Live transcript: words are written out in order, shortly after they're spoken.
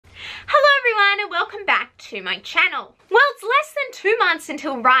everyone, and welcome back to my channel. Well, it's less than 2 months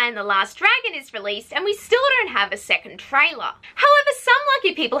until Raya and the Last Dragon is released and we still don't have a second trailer. However, some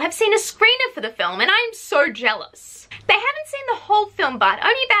lucky people have seen a screener for the film and I am so jealous. They haven't seen the whole film but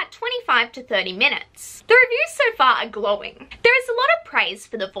only about 25 to 30 minutes. The reviews so far are glowing. There is a lot of praise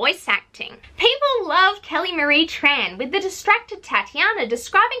for the voice acting. People love Kelly Marie Tran, with the distracted Tatiana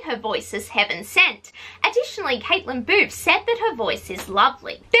describing her voice as heaven sent. Additionally, Caitlin Booth said that her voice is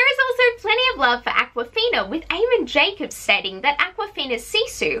lovely. There is also plenty of love for Awkwafina, with Eamon Jacobs stating that Awkwafina's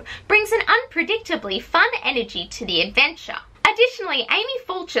Sisu brings an unpredictably fun energy to the adventure. Additionally, Amy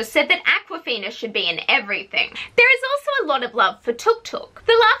Fulcher said that Awkwafina should be in everything. There is also a lot of love for Tuk Tuk.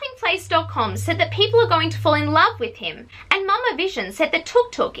 TheLaughingPlace.com said that people are going to fall in love with him, and Mama Vision said that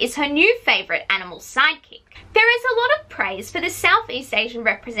Tuk Tuk is her new favourite animal sidekick. There is a lot of praise for the Southeast Asian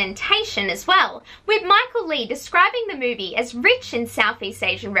representation as well, with Michael Lee describing the movie as rich in Southeast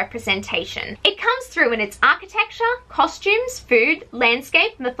Asian representation. It comes through in its architecture, costumes, food,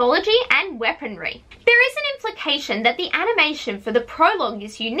 landscape, mythology, and weaponry. There is an implication that the animation for the prologue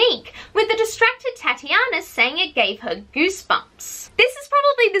is unique, with the distracted Tatiana saying it gave her goosebumps. This is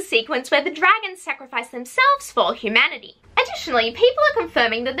probably the sequence where the dragons sacrifice themselves for humanity. Additionally, people are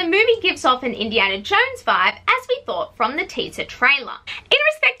confirming that the movie gives off an Indiana Jones vibe, as we thought from the teaser trailer. In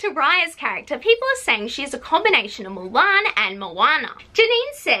respect to Raya's character, people are saying she is a combination of Mulan and Moana.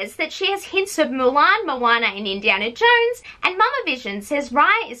 Janine says that she has hints of Mulan, Moana, and Indiana Jones, and Mama Vision says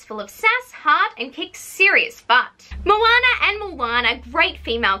Raya is full of sass, heart, and kicks serious butt. Moana and Mulan are great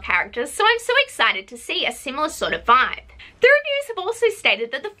female characters, so I'm so excited to see a similar sort of vibe. The reviews have also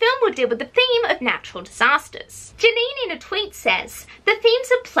stated that the film will deal with the theme of natural disasters. Janine in a tweet says, "The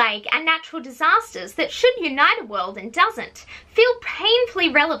themes of plague and natural disasters that should unite a world and doesn't feel painfully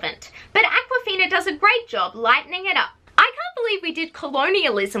relevant, but Awkwafina does a great job lightening it up. I can't believe we did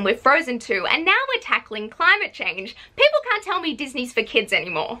colonialism with Frozen 2 and now we're tackling climate change. People can't tell me Disney's for kids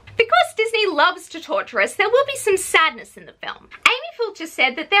anymore." Because Disney loves to torture us, there will be some sadness in the film. Amy Fulcher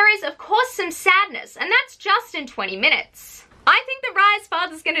said that there is of course some sadness, and that's just in 20 minutes. I think that Raya's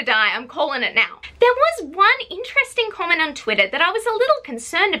father's gonna die, I'm calling it now. There was one interesting comment on Twitter that I was a little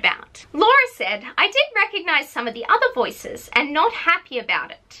concerned about. Laura said, "I did recognise some of the other voices and not happy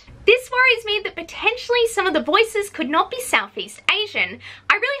about it. This worries me that potentially some of the voices could not be Southeast Asian.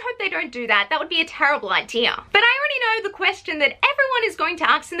 I really hope they don't do that. That would be a terrible idea." But I already know the question that everyone is going to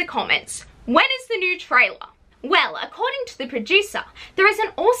ask in the comments. When is the new trailer? Well, according to the producer, there is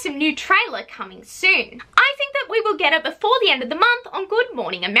an awesome new trailer coming soon. I think that we will get it before the end of the month on Good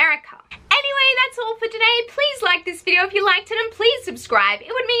Morning America. Anyway, that's all for today. Please like this video if you liked it and please subscribe.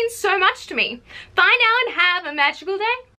 It would mean so much to me. Bye now and have a magical day.